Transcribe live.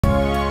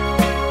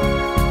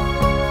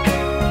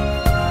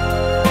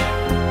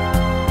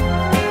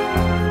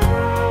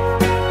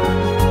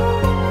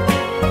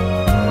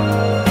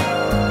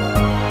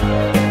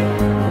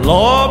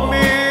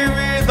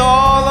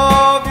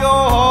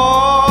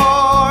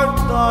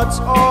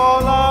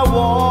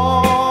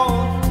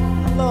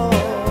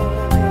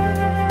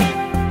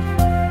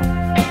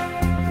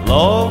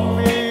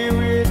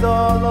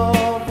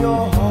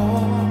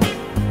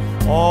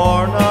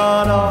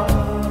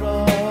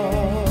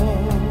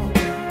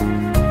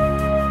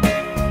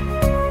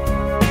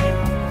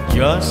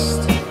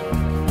Just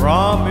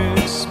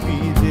promise me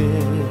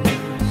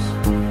this,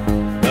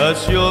 that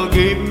you'll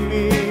give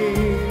me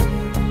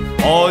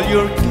all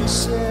your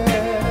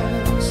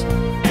kisses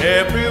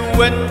every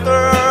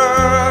winter,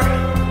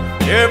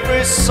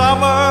 every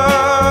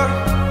summer,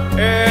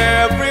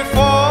 every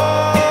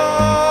fall.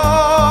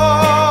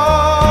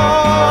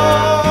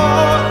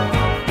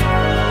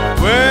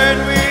 When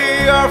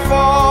we are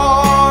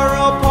far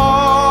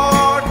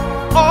apart,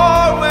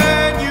 or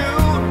when you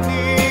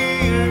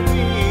near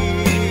me,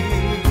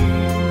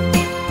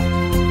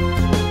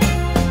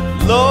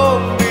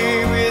 love me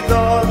with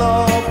all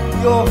of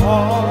your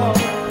heart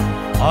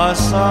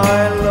as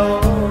I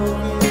love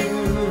you.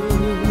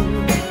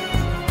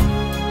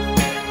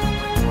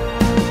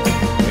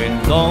 And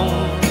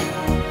don't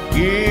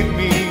give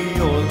me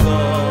your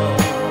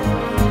love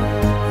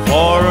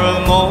for a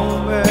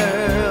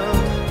moment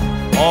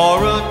or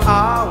an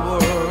hour.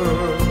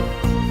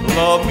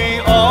 Love me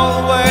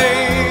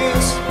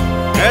always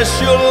as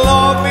you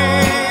love me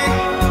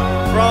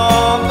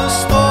from the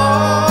start,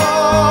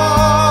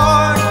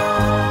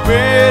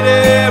 with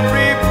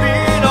every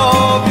beat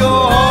of your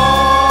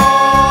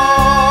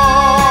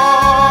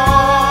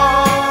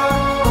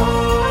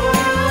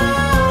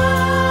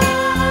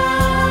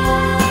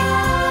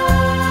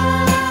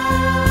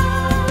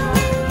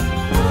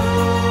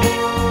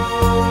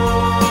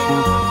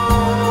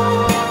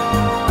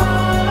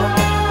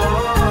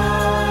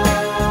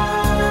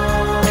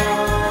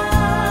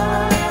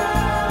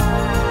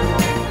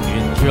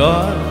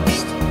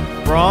Just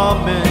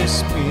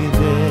promise me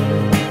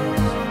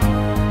this,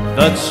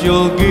 that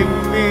you'll give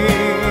me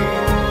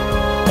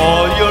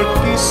all your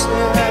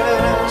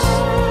kisses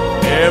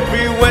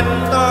every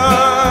winter,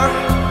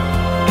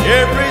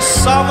 every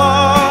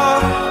summer,